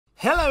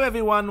Hello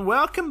everyone,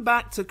 welcome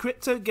back to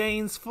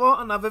Cryptogains for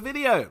another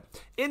video.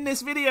 In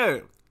this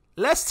video,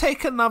 let's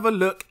take another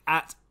look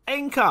at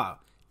ANKR.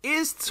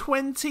 Is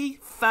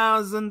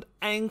 20,000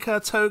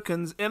 ANKR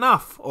tokens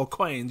enough? Or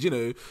coins, you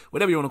know,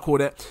 whatever you want to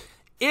call it.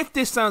 If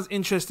this sounds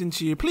interesting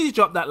to you, please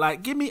drop that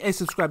like, give me a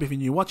subscribe if you're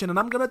new watching, and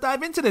I'm going to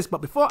dive into this.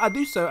 But before I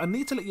do so, I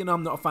need to let you know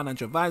I'm not a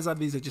financial advisor.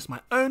 These are just my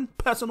own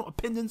personal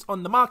opinions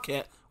on the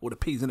market, or the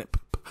P's in it.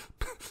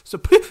 So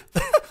please,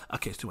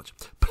 okay, it's too much.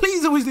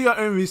 Please always do your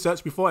own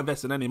research before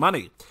investing any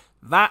money.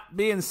 That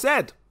being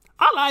said,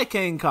 I like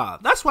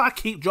ANKR. That's why I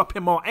keep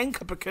dropping more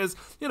ANKR, because,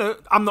 you know,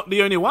 I'm not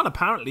the only one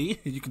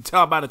apparently. You can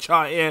tell by the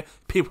chart here,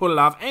 people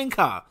love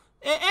ANKR.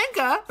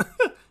 ANKR?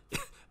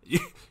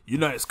 you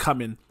know it's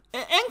coming.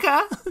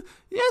 ANKR?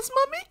 Yes,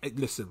 mommy?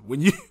 Listen,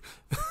 when you...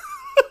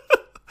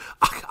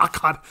 I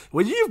can't.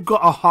 When you've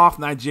got a half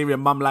Nigerian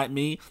mum like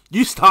me,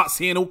 you start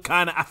seeing all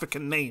kind of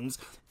African names.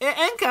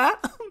 ANKR?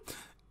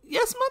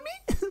 Yes,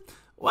 mommy?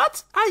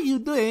 What are you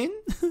doing?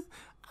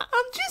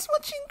 I'm just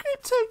watching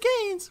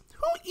Cryptogains.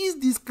 Who is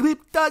this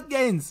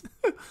Cryptogains?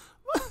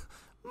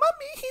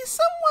 Mommy, he's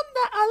someone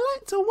that I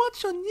like to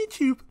watch on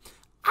YouTube.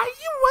 Are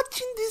you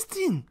watching this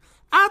thing?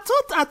 I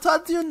thought I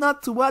told you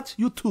not to watch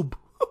YouTube.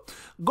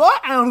 Go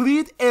and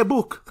read a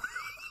book.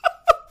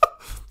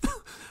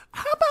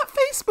 How about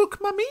Facebook,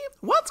 mommy?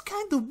 What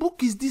kind of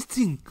book is this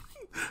thing?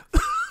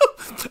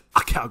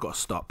 Okay, I gotta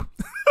stop.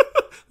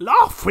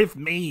 Laugh with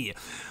me.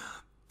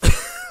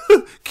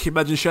 Can you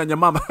imagine showing your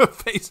mum her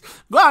face?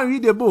 Go and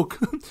read a book.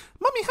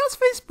 Mommy, how's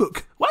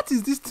Facebook? What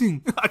is this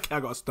thing? Okay, I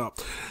gotta stop.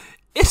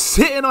 It's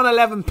sitting on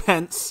 11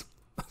 pence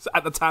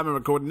at the time of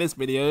recording this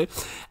video.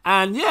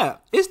 And yeah,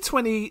 is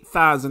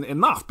 20,000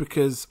 enough?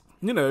 Because,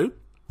 you know,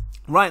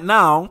 right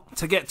now,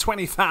 to get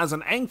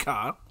 20,000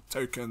 ANKR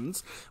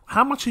tokens,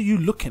 how much are you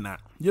looking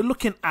at? You're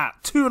looking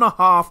at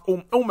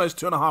almost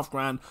 2.5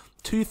 grand,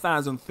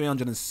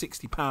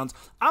 £2,360.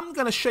 I'm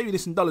going to show you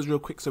this in dollars real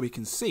quick so we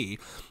can see.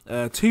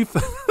 I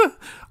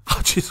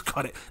just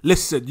got it.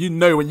 Listen, you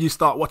know when you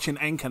start watching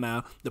ANKR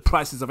now, the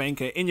prices of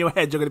ANKR, in your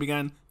head you're going to be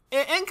going,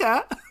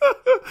 ANKR?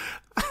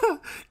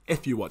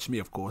 If you watch me,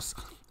 of course.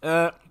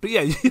 But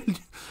yeah,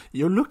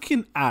 you're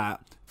looking at,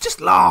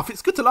 just laugh,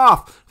 it's good to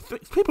laugh.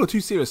 People are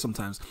too serious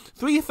sometimes.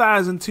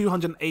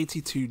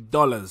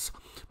 $3,282.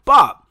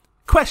 But,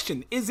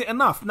 question, is it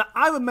enough? Now,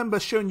 I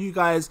remember showing you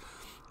guys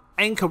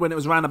ANKR when it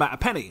was around about a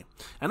penny.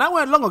 And that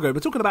weren't long ago,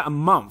 we're talking about a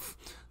month.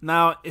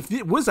 Now, if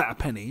it was at a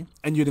penny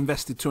and you'd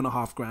invested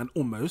 2.5 grand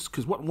almost,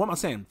 because what am I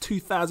saying?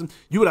 2,000,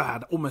 you would have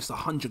had almost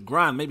 100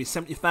 grand, maybe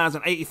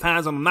 70,000,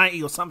 80,000,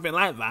 90 or something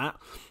like that.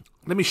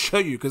 Let me show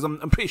you, because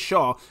I'm pretty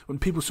sure when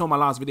people saw my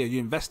last video, you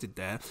invested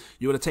there,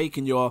 you would have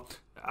taken your,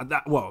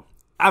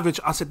 average,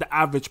 I said the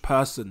average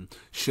person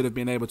should have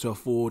been able to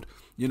afford,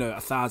 you know,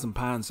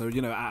 £1,000. So,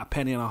 you know, at a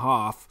penny and a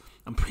half,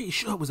 I'm pretty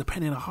sure it was a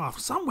penny and a half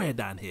somewhere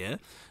down here.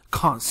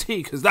 Can't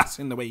see because that's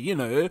in the way, you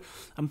know.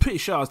 I'm pretty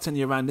sure I was telling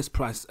you around this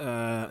price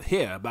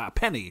here, about a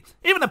penny.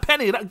 Even a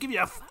penny, that'll give you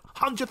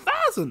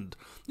 100,000.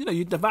 You know,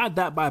 you divide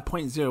that by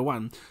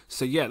 0.01.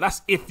 So yeah,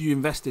 that's if you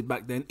invested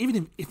back then.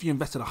 Even if you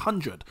invested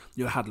 100,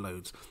 you had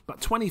loads.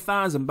 But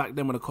 20,000 back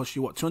then would have cost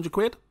you what, 200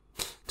 quid?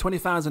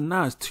 20,000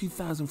 now is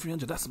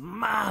 2,300. That's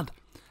mad.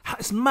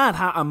 It's mad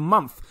how a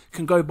month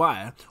can go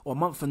by, or a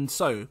month and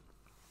so,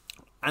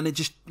 and it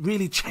just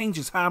really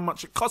changes how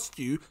much it costs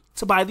you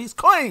to buy these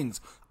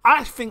coins.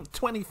 I think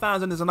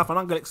 20,000 is enough, and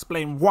I'm going to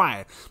explain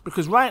why.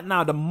 Because right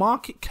now, the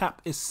market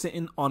cap is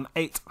sitting on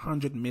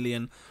 800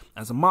 million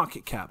as a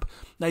market cap.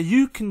 Now,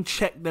 you can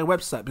check their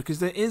website, because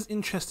there is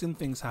interesting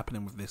things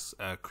happening with this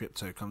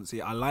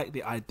cryptocurrency. I like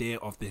the idea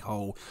of the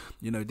whole,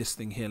 you know, this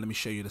thing here. Let me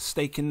show you the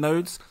staking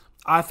nodes.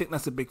 I think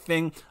that's a big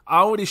thing. I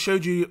already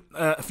showed you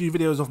a few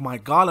videos of my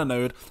Gala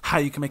node, how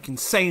you can make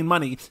insane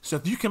money. So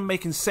if you can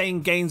make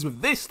insane gains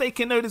with this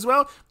staking node as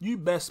well, you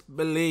best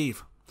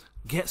believe.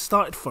 Get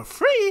started for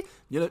free.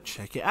 You know,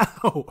 check it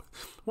out. What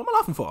am I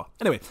laughing for?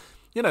 Anyway,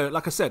 you know,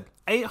 like I said,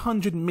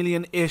 800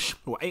 million-ish,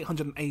 or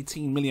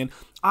 818 million.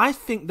 I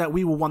think that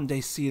we will one day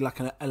see like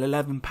an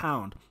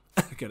 £11.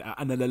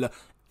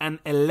 An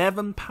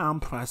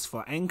 £11 price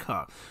for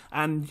ANKR.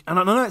 And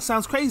I know it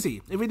sounds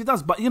crazy. It really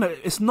does. But, you know,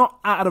 it's not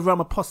out of the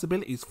realm of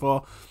possibilities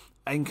for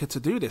ANKR to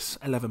do this,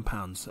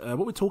 £11.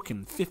 What we're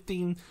talking,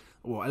 15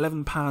 or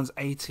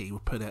 £11.80, we'll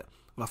put it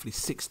roughly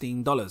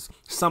 $16,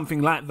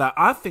 something like that.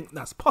 I think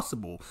that's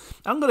possible.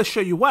 I'm going to show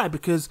you why,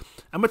 because,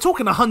 and we're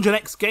talking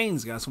 100x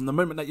gains, guys, from the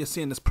moment that you're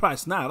seeing this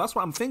price now. That's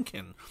what I'm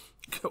thinking.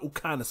 All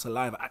kind of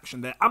saliva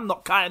action there. I'm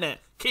not cutting it,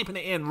 keeping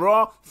it in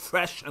raw,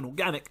 fresh, and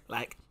organic,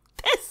 like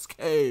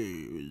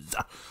Tesco's.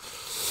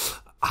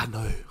 I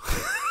know.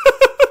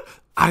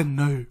 I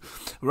know.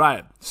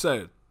 Right,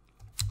 so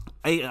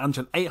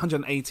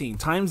 818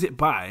 times it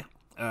by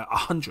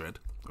 100,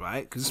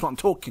 right? Because this is what I'm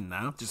talking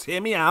now. Just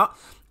hear me out.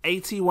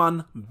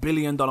 $81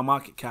 billion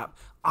market cap.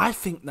 I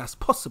think that's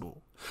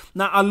possible.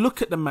 Now I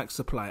look at the max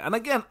supply, and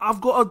again, I've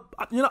got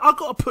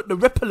to put the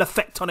ripple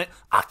effect on it.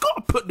 I've got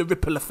to put the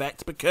ripple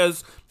effect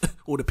because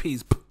all the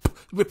P's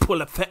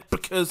Ripple effect,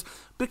 because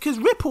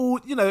Ripple,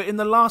 you know, in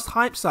the last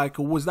hype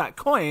cycle was that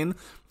coin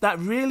that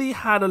really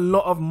had a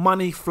lot of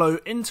money flow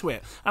into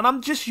it, and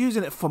I'm just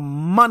using it for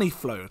money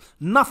flow,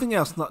 nothing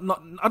else. Not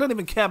I don't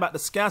even care about the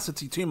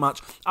scarcity too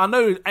much. I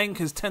know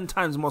ANKR's 10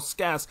 times more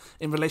scarce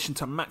in relation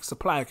to max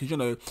supply, because, you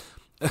know,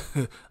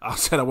 I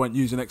said I won't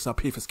use an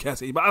XRP for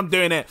scarcity, but I'm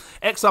doing it.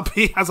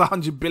 XRP has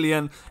 100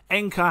 billion.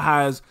 ANKR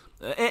has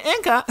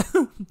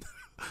ANKR.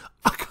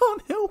 I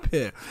can't help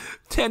it.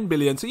 10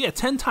 billion. So yeah,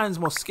 10 times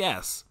more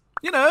scarce.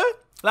 You know,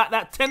 like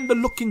that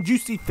tender-looking,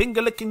 juicy,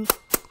 finger-licking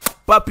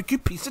barbecue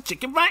piece of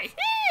chicken right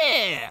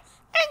here.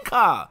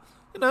 ANKR.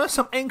 You know,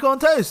 some ANKR on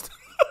toast.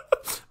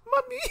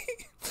 Mummy,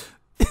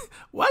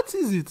 what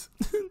is it?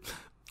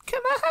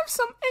 Can I have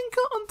some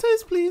ANKR on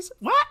toast, please?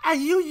 Why are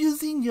you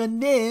using your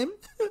name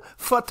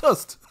for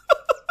toast?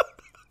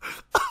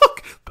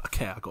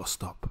 Okay, I gotta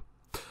stop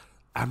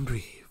and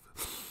breathe.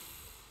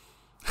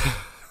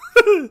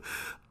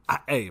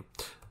 Hey,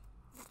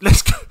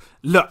 let's go.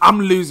 Look, I'm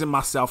losing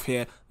myself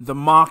here. The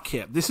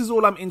market. This is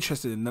all I'm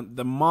interested in.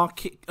 The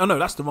market. Oh no,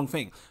 that's the wrong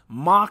thing.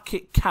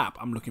 Market cap.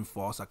 I'm looking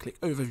for. So I click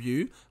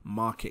overview.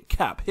 Market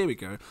cap. Here we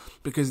go.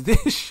 Because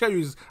this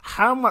shows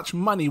how much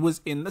money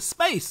was in the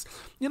space.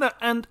 You know,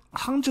 and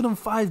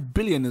 105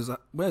 billion is.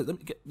 Where? Let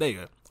me get. There you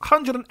go.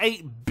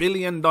 108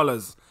 billion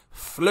dollars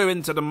flew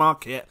into the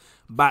market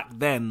back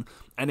then,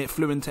 and it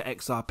flew into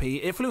XRP.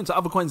 It flew into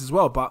other coins as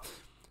well. But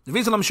the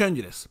reason I'm showing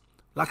you this,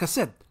 like I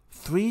said,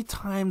 3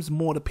 times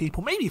more the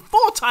people, maybe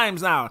 4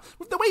 times now.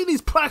 With the way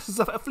these prices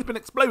are flipping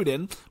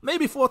exploding,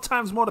 maybe 4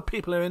 times more the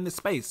people are in this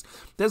space.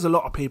 There's a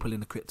lot of people in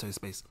the crypto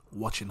space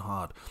watching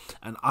hard.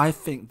 And I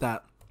think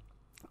that,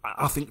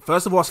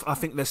 first of all, I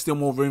think there's still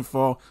more room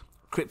for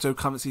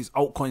cryptocurrencies,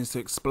 altcoins to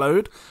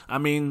explode. I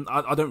mean,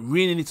 I don't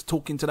really need to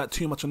talk into that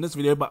too much on this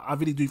video, but I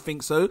really do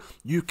think so.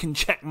 You can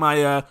check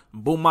my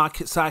bull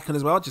market cycle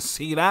as well. Just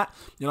see that.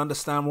 You'll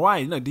understand why.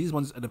 You know, these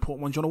ones are the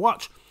important ones you want to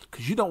watch,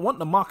 because you don't want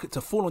the market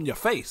to fall on your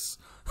face.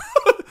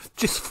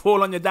 Just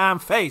fall on your damn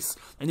face,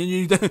 and then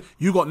you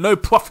got no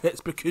profits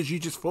because you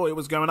just thought it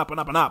was going up and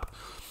up and up.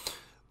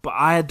 But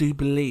I do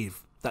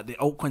believe that the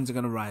altcoins are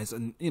going to rise,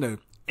 and you know,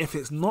 if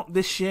it's not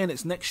this year and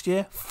it's next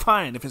year,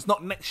 fine. If it's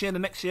not next year and the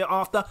next year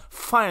after,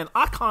 fine.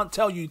 I can't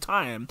tell you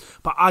time,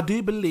 but I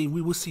do believe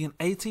we will see an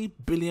 $80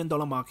 billion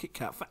market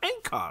cap for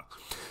ANKR.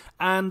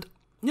 And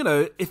you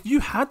know, if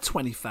you had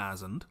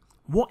 20,000,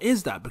 what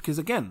is that? Because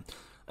again,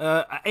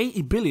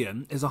 80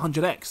 billion is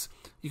 100x.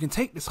 You can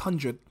take this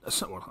 100,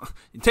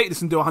 you take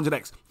this and do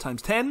 100x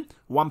times 10,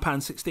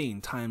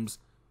 £1.16 times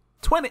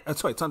 20,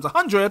 times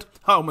 100.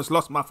 I almost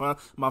lost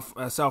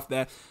myself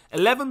there.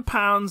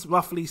 £11,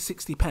 roughly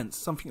 60 pence,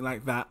 something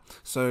like that.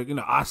 So, you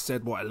know, I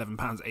said, what,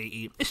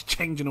 £11.80. It's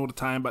changing all the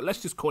time, but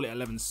let's just call it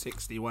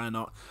 11.60. Why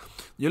not?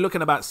 You're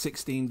looking about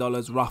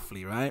 $16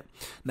 roughly, right?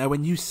 Now,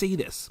 when you see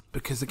this,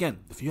 because again,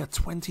 if you had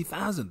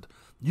 20,000,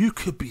 you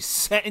could be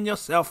setting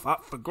yourself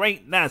up for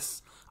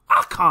greatness.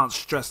 I can't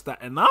stress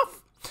that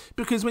enough,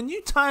 because when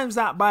you times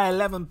that by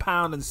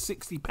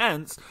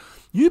 £11.60,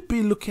 you'd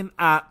be looking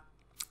at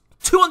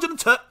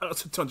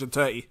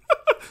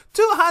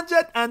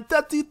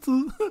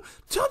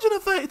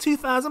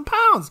 232,000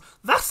 pounds.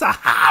 That's a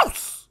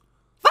house.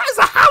 That is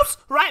a house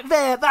right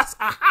there. That's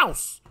a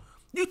house.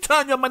 You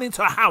turn your money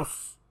into a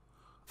house.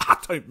 I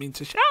don't mean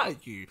to shout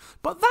at you,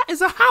 but that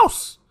is a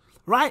house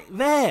right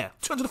there.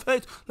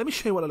 230. Let me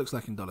show you what it looks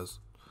like in dollars.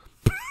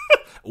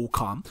 All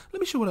calm. Let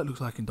me show you what it looks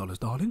like in dollars,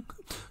 darling.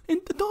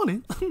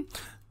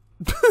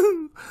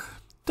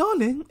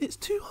 Darling, it's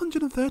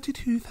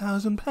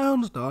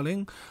 £232,000,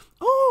 darling.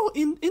 Oh,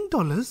 in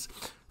dollars,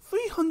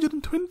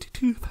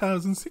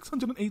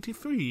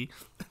 322,683.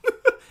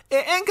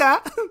 Hey,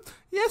 ANKR.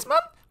 Yes, ma'am.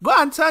 Go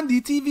and turn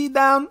the TV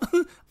down.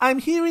 I'm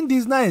hearing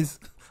these noise.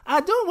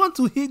 I don't want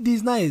to hear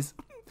these noise.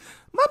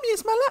 Mommy,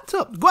 it's my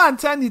laptop. Go and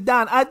turn it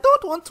down. I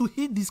don't want to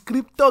hear these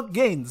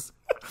cryptogains.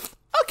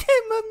 Okay,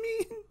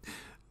 mommy.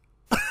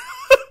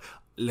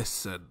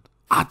 Listen,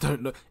 I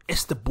don't know.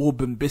 It's the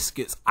bourbon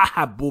biscuits. I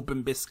had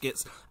bourbon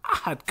biscuits. I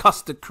had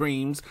custard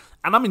creams,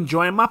 and I'm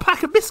enjoying my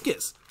pack of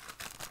biscuits.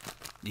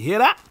 You hear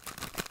that?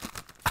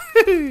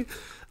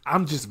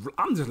 I'm just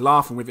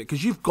laughing with it,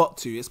 because you've got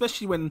to,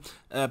 especially when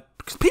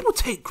because people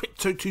take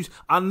crypto too.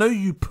 I know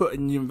you put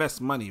and you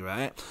invest money,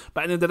 right?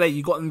 But at the end of the day,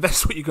 you got to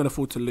invest what you're going to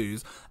afford to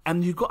lose,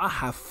 and you got to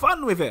have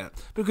fun with it,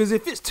 because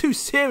if it's too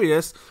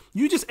serious,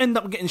 you just end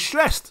up getting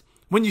stressed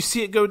when you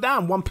see it go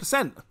down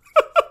 1%.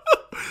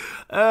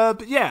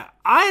 But yeah,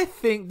 I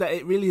think that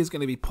it really is going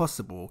to be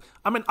possible.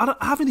 I mean, I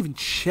haven't even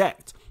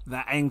checked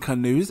that ANKR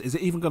news. Is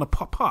it even going to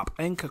pop up?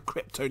 ANKR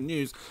crypto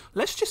news.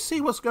 Let's just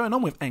see what's going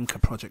on with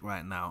ANKR project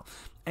right now.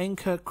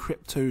 ANKR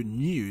crypto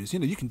news. You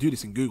know, you can do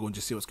this in Google and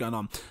just see what's going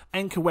on.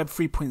 ANKR Web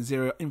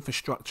 3.0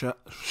 infrastructure.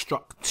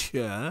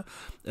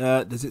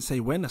 Does it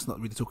say when? That's not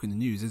really talking the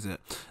news, is it?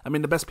 I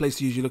mean, the best place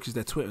to usually look is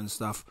their Twitter and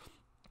stuff.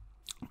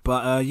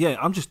 But yeah,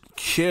 I'm just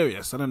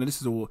curious. I don't know. This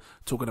is all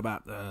talking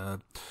about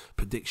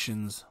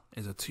predictions.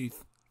 Is a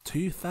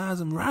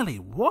 2,000 rally.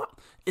 What?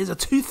 Is a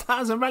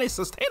 2,000 rally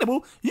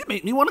sustainable? You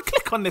make me want to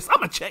click on this. I'm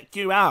going to check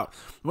you out.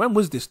 When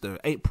was this though?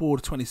 April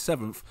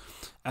 27th.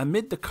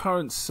 Amid the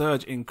current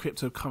surge in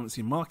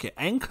cryptocurrency market,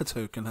 ANKR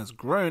token has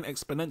grown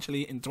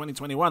exponentially in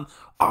 2021.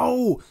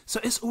 Oh, so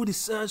it's already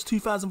surged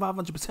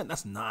 2,500%.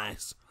 That's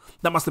nice.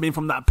 That must have been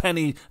from that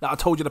penny that I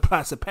told you the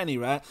price of penny,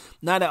 right?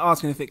 Now they're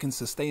asking if it can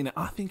sustain it.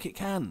 I think it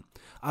can.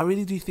 I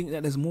really do think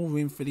that there's more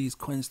room for these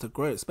coins to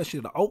grow,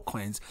 especially the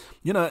altcoins.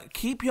 You know,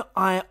 keep your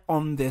eye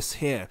on this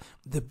here.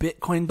 The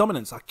Bitcoin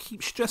dominance. I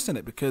keep stressing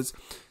it because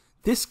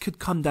this could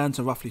come down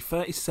to roughly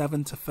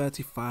 37 to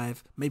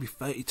 35, maybe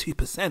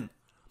 32%.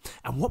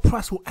 And what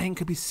price will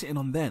ANKR be sitting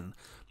on then?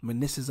 When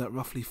this is at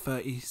roughly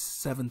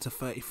 37 to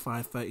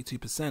 35,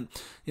 32%.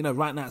 You know,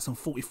 right now it's on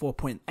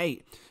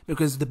 44.8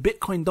 because the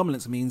Bitcoin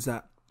dominance means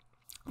that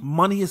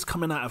money is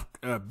coming out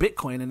of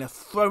Bitcoin and they're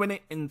throwing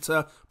it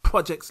into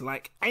projects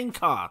like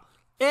ANKR.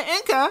 Yeah,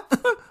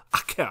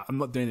 ANKR. I'm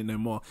not doing it no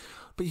more.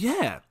 But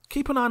yeah,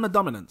 keep an eye on the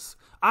dominance.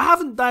 I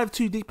haven't dived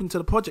too deep into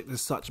the project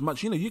as such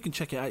much. You know, you can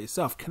check it out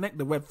yourself. Connect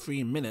the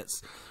Web3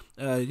 minutes.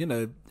 You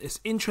know, it's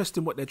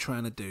interesting what they're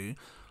trying to do.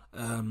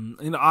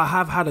 You know, I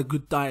have had a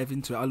good dive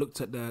into it. I looked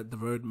at the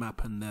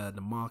roadmap and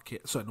the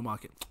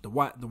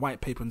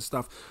white paper and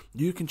stuff.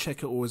 You can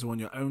check it always on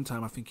your own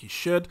time. I think you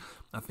should.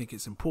 I think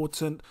it's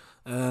important.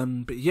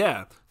 But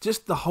yeah,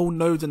 just the whole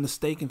nodes and the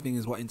staking thing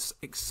is what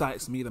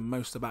excites me the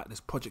most about this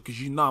project, because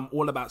you know I'm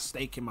all about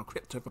staking my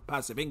crypto for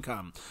passive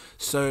income.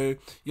 So,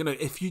 you know,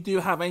 if you do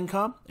have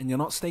ANKR and you're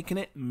not staking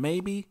it,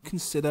 maybe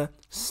consider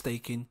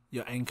staking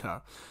your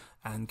ANKR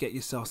and get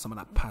yourself some of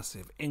that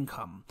passive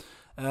income.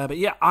 But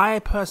yeah, I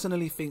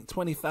personally think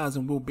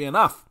 20,000 will be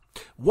enough.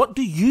 What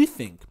do you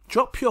think?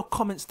 Drop your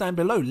comments down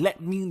below.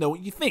 Let me know what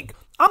you think.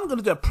 I'm going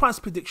to do a price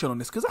prediction on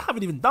this because I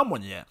haven't even done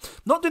one yet.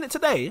 Not doing it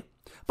today,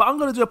 but I'm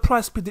going to do a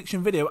price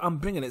prediction video. I'm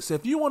bringing it. So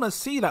if you want to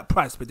see that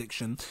price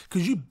prediction,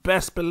 because you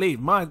best believe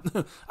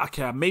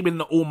okay, maybe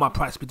not all my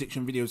price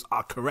prediction videos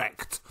are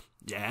correct.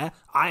 Yeah,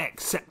 I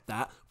accept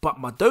that. But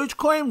my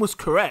Dogecoin was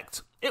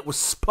correct. It was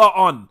spot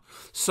on.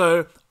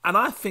 So, and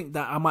I think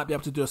that I might be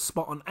able to do a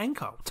spot on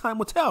ANKR. Time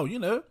will tell, you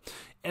know.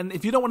 And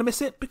if you don't want to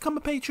miss it, become a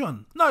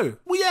Patreon. No,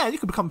 well, yeah, you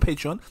can become a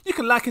Patreon. You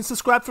can like and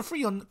subscribe for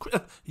free on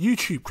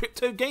YouTube,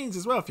 Cryptogains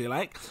as well, if you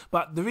like.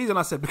 But the reason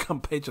I said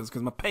become Patrons is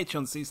because my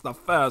Patreon see stuff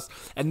first,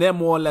 and they're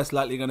more or less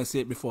likely going to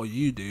see it before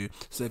you do.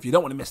 So if you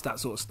don't want to miss that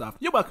sort of stuff,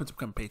 you're welcome to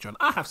become a Patreon.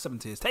 I have 7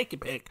 tiers. Take your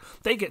pick.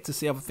 They get to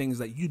see other things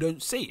that you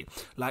don't see,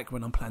 like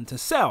when I'm planning to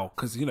sell.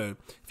 Because, you know,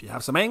 if you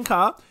have some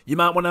ANKR, you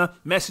might want to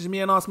message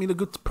me and ask me the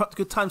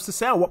good times to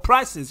sell, what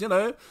prices, you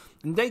know.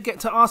 And they get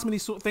to ask me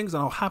these sort of things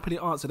and I'll happily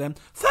answer them.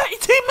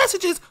 32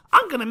 messages!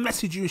 I'm going to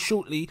message you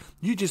shortly.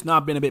 You just know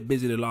I've been a bit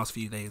busy the last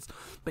few days.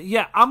 But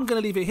yeah, I'm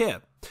going to leave it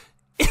here.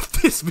 If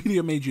this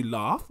video made you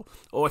laugh,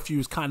 or if you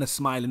was kind of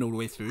smiling all the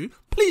way through,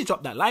 please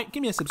drop that like,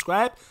 give me a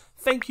subscribe.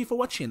 Thank you for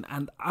watching,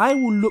 and I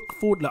will look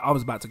forward. Look, I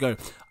was about to go.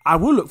 I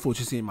will look forward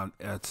to seeing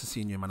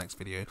you in my next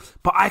video,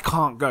 but I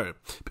can't go.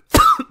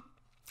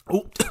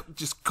 Oh,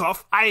 just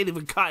cough. I ain't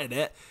even cutting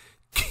it.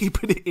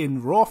 Keeping it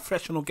in raw,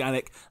 fresh and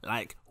organic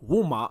like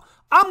Walmart.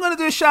 I'm going to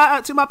do a shout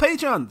out to my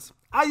patrons.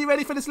 Are you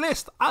ready for this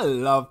list? I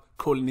love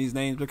calling these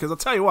names because I'll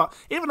tell you what,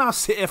 even though I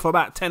sit here for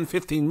about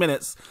 10-15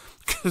 minutes,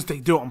 because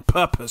they do it on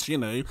purpose, you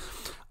know,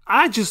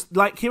 I just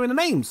like hearing the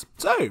names.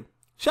 So,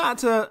 shout out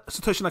to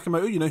Satoshi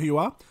Nakamoto, you know who you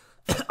are.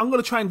 I'm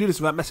going to try and do this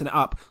without messing it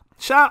up.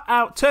 Shout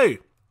out to,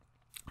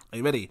 are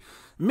you ready?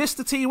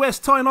 Mr. T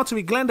West, Toy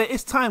Notary, Glenda,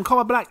 It's Time,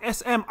 Comma Black,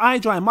 SM,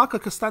 iDry, Marco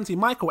Costanti,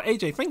 Michael,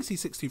 AJ, Franksy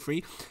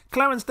 623,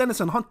 Clarence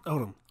Dennison,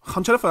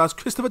 Hunter the First,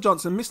 Christopher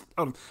Johnson,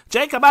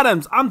 Jacob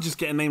Adams, I'm just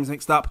getting names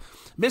mixed up,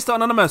 Mr.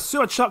 Anonymous,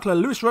 Stuart Chuckler,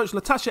 Lewis Roach,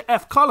 Latasha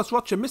F, Carlos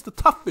Rocha, Mr.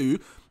 Tuffu,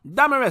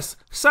 Damaris,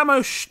 Samo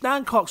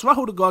Stancox,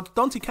 Rahul the God,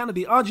 Dante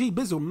Kennedy, RG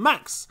Bizzle,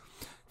 Max,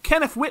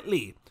 Kenneth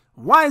Whitley,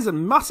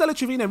 Wizen, Marcelo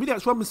Trevino,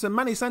 Vidax Robinson,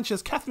 Manny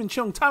Sanchez, Catherine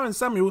Chung, Taran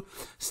Samuel,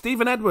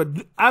 Stephen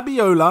Edward,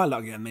 Abiola,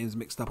 like getting names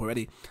mixed up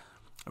already,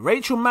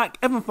 Rachel Mack,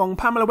 Evan Fong,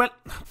 Pamela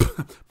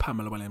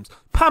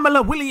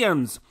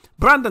Williams,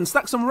 Brandon,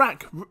 Stacks and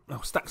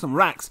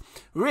Racks,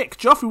 Rick,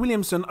 Geoffrey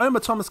Williamson,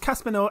 Omar Thomas,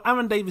 Caspinell,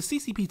 Aaron Davis,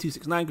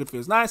 CCP269, Good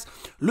Feels Nice,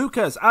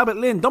 Lucas, Albert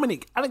Lynn,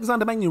 Dominic,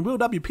 Alexander Mannion, Will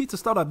W, Peter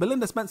Stoddard,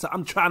 Belinda Spencer.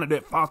 I'm trying to do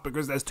it fast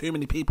because there's too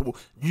many people.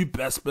 You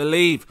best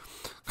believe.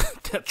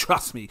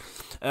 Trust me.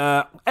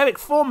 Eric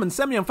Foreman,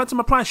 Semyon,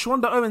 Fatima Price,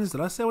 Shawanda Owens.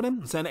 Did I say all them?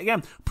 I'm saying it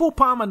again. Paul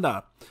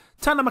Parmander,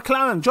 Tanner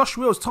McLaren, Josh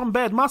Wills, Tom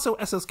Baird, Marcel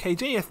SSK,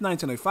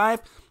 JF1905,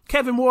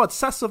 Kevin Ward,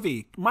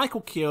 Sassovi,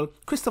 Michael Keel,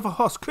 Christopher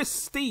Hoss, Chris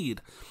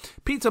Steed,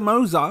 Peter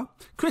Moser,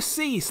 Chris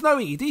C,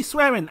 Snowy, D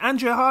Swearing,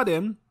 Andrea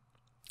Hardin,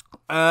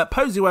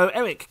 Posio,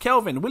 Eric,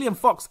 Kelvin, William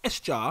Fox,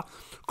 Esjar,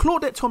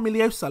 Claudette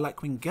Tomiliosa, like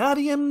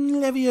Wingardium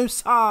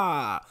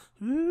Leviosa.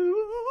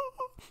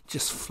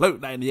 Just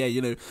float that in the air,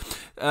 you know.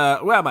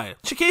 Where am I?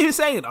 Shakir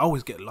Hussein. I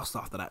always get lost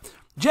after that.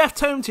 Jeff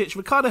Tometich,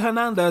 Ricardo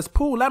Hernandez,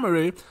 Paul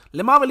Lamoureux,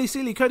 Lamar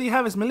Lucili, Cody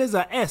Harris,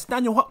 Melissa S,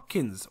 Daniel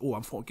Hopkins. Oh,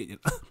 I thought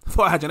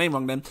I had your name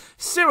wrong then.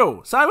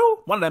 Cyril,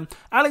 one of them.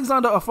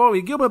 Alexander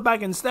Ofori, Gilbert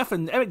Baggins,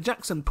 Stefan, Eric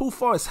Jackson, Paul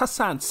Forrest,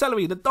 Hassan,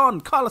 Celery, The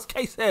Don, Carlos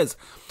Cases,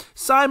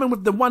 Simon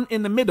with the one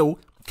in the middle,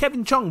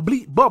 Kevin Chong,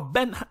 Bleak Bob,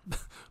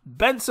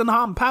 Benson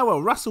Harm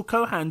Powell, Russell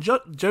Cohan,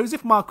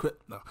 Joseph Marcus,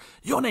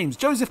 your names,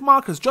 Joseph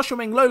Marcus, Joshua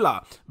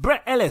Menglola,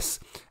 Brett Ellis,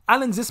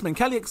 Alan Zisman,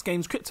 Calix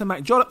Games,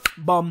 Cryptomac, Jollop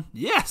Bomb.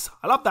 Yes,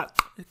 I love that.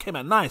 It came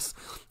out nice.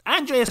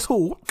 Andreas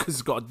Hall, because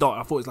it's got a dot.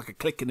 I thought it was like a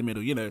click in the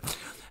middle, you know.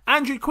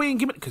 Andrew Queen,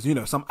 give it, because you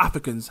know some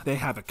Africans, they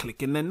have a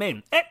click in their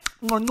name. They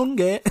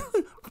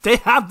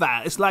have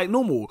that. It's like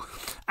normal.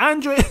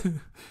 And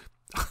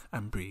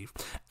breathe.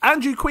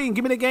 Andrew Queen,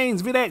 give me the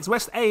gains. Videx,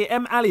 West A,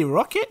 M Ali,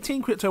 Rocket,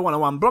 Team Crypto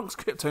 101, Bronx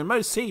Crypto,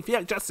 Mo C,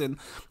 Fiat Jackson,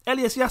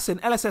 Elias Yassin,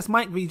 LSS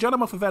Mike V,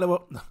 Geronimo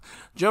Favero,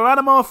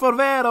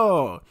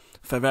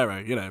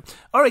 you know.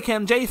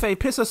 Orichem, J-Fay,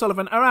 Pisser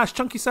Sullivan, Arash,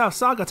 Chunky South,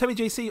 Saga, Terry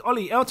JC,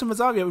 Ollie, Elton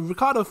Rosario,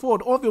 Ricardo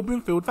Ford, Orville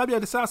Broomfield, Fabio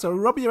De Sasa,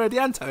 Robbie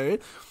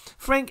Rodianto,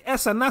 Frank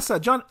S.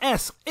 Nasa, John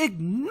S.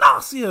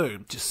 Ignacio.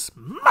 Just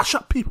mash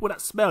up people with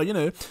that spell, you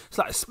know. It's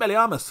like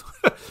Spelliarmus.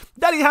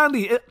 Daddy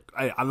Handy.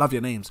 I love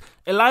your names.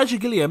 Elijah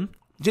Gilliam,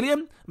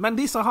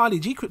 Mandisa Harley,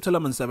 G Crypto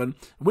Lemon 7,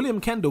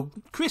 William Kendall,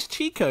 Chris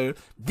Chico.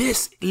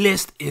 This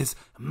list is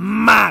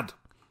mad.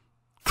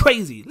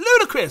 Crazy.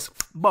 Ludicrous.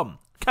 Bomb.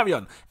 Carry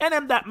on.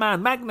 NM That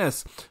Man,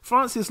 Magnus,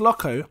 Francis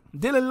Loco,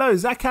 Dylan Lowe,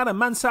 Zach Adam,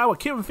 Mansour,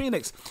 Kieran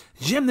Phoenix,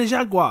 Jim the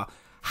Jaguar.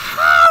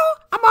 How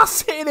am I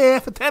sitting here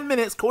for 10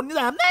 minutes calling you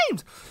damn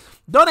names?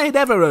 Donny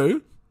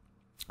Devereaux.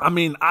 I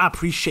mean, I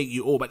appreciate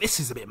you all, but this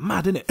is a bit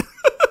mad, isn't it?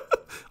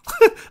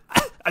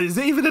 Is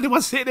there even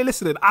anyone sitting there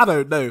listening? I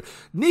don't know.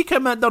 Nico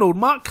McDonald,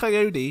 Mark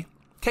Coyote,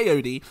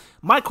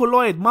 Michael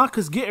Lloyd,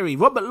 Marcus Gittery,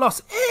 Robert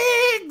Loss,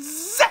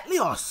 exactly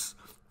us.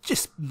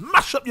 Just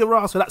mash up your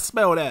ass with that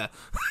spell there.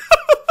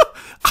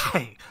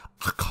 I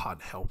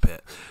can't help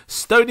it.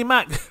 Stony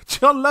Mac,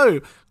 John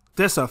Lowe.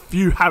 There's a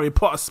few Harry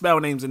Potter spell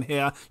names in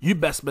here. You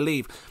best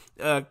believe.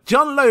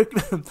 John Lowe,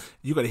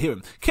 you got to hear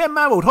him. Ken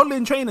Marrold,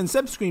 Hodlin Training,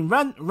 Seb Scream,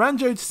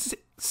 Ranjo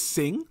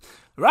Singh,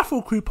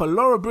 Raffle Cooper,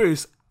 Laura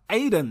Bruce,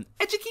 Aiden,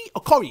 Ejiki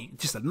Okori,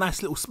 just a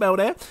nice little spell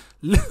there.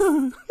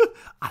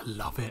 I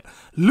love it.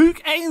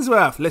 Luke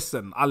Ainsworth,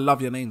 listen, I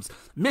love your names.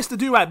 Mr.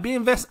 Durag, B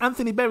Invest,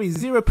 Anthony Berry,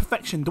 Zero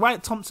Perfection,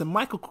 Dwight Thompson,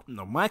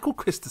 Michael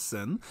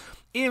Christensen,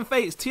 Ian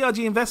Fates,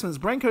 TRG Investments,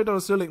 Branko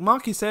Dorasulik,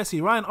 Marky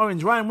Cersei, Ryan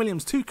Orange, Ryan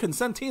Williams, Tukan,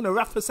 Santino,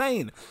 Raf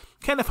Hussein,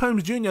 Kenneth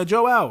Holmes Jr.,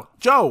 Joel,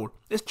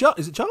 it's Joel,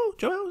 is it Joel?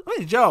 Joel? Oh,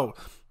 it's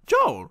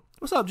Joel,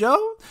 what's up,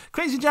 Joel?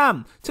 Crazy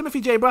Jam, Timothy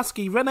J.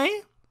 Brusky,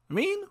 Renee,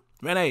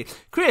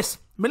 Chris,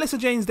 Melissa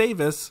James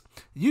Davis,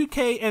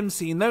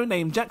 UKMC, No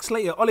Name, Jack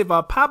Slater,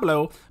 Oliver,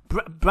 Pablo,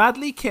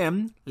 Bradley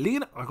Kim,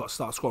 Lena, I got to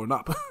start scrolling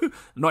up,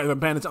 not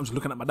even paying attention, I'm just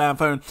looking at my damn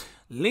phone,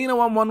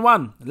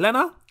 Lena111,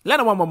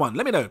 Lena111,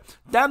 let me know,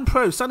 Dan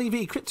Pro, Sunny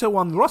V, Crypto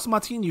One, Ross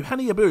Martinu,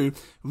 Hanny Abu,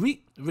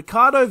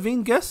 Ricardo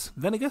Venegas,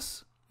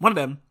 one of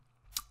them,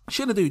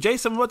 Shinadu,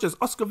 Jason Rogers,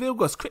 Oscar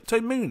Vilgos, Crypto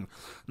Moon,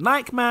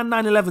 Nike Man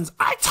 911s,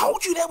 I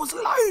told you there was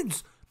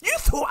loads, you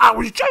thought I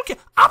was joking,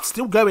 I'm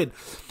still going.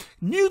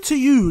 New to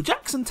you,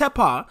 Jackson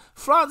Tepper,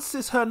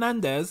 Francis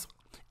Hernandez,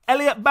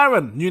 Elliot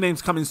Barron, new names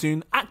coming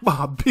soon,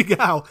 Akbar, Big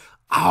Al,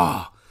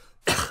 I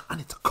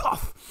need to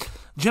cough,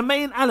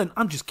 Jermaine Allen,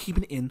 I'm just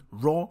keeping it in,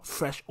 raw,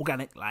 fresh,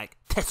 organic, like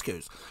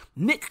Tesco's,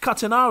 Nick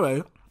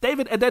Catanaro,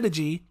 David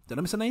Adedeji, did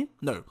I miss a name?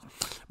 No,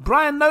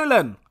 Brian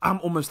Nolan, I'm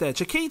almost there,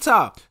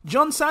 Chiquita,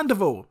 John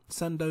Sandoval,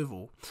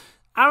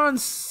 Aaron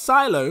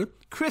Silo,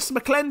 Chris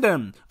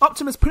McClendon,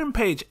 Optimus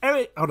Primpage,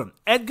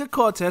 Edgar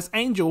Cortez,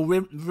 Angel,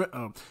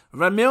 Ramil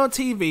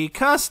TV,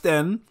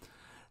 Kirsten,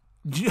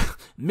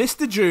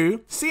 Mr. Drew,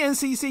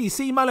 CNCC,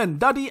 C. Mullen,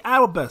 Duddy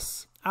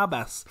Albus,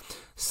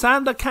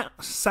 Sander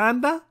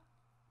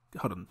Campong,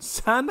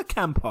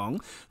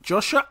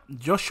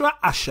 Joshua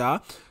Asher,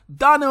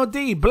 Daniel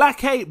D,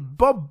 Black 8,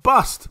 Bob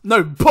Rust.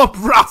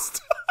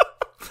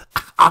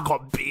 I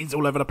got beans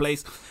all over the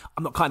place.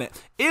 I'm not cutting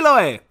it.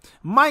 Eloy,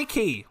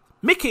 Mickey.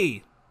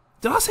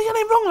 Did I say your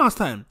name wrong last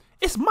time?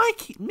 It's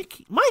Mikey.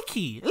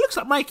 It looks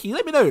like Mikey.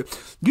 Let me know.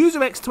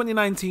 UserX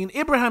 2019,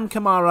 Ibrahim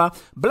Kamara,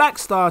 Black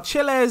Star,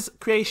 Chiles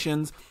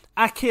Creations,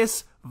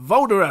 Akis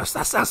Voldorus.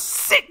 That's a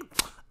sick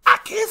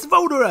Akis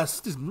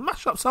Voldorus. Just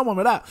mash up someone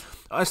with that.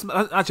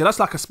 Actually, that's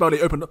like a spell they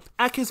opened up.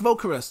 Akis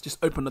Volcarus.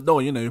 Just open the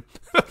door, you know.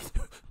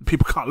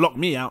 People can't lock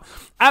me out.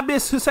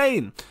 Abyss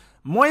Hussein.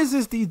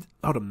 Moises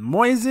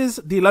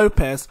D.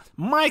 Lopez,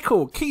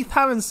 Michael, Keith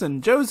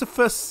Harrison,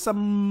 Josephus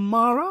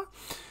Samara,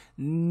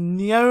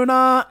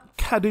 Niona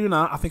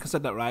Kaduna, I think I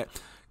said that right,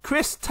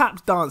 Chris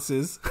Tap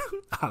Dances,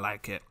 I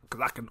like it,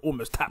 because I can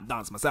almost tap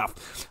dance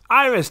myself,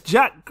 Iris,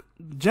 Jack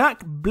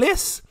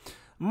Bliss,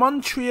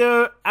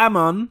 Montreal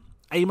Amon,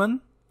 I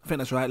think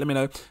that's right, let me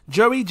know,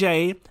 Joey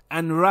J,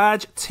 and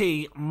Raj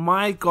T.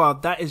 My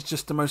God, that is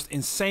just the most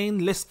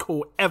insane list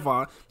call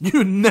ever.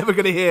 You're never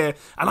going to hear.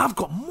 And I've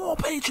got more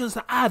patrons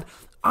to add.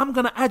 I'm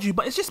going to add you,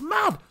 but it's just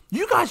mad.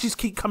 You guys just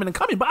keep coming and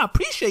coming, but I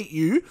appreciate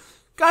you.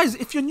 Guys,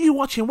 if you're new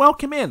watching,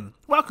 welcome in.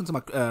 Welcome to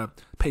my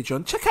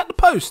Patreon. Check out the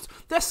post.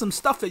 There's some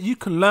stuff that you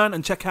can learn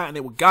and check out, and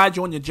it will guide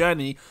you on your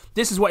journey.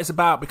 This is what it's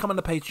about, becoming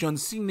a Patreon,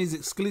 seeing these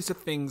exclusive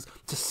things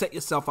to set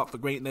yourself up for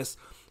greatness.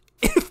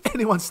 If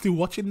anyone's still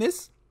watching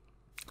this,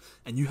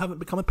 and you haven't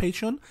become a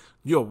Patreon,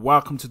 you're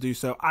welcome to do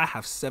so. I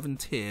have 7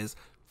 tiers.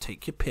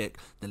 Take your pick.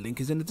 The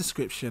link is in the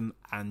description.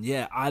 And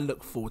yeah, I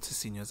look forward to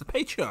seeing you as a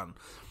Patreon.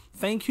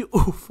 Thank you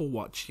all for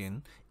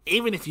watching.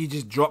 Even if you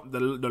just drop the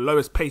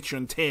lowest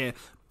Patreon tier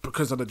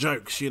because of the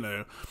jokes, you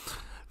know.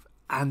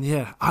 And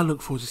yeah, I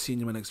look forward to seeing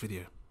you in my next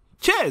video.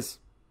 Cheers!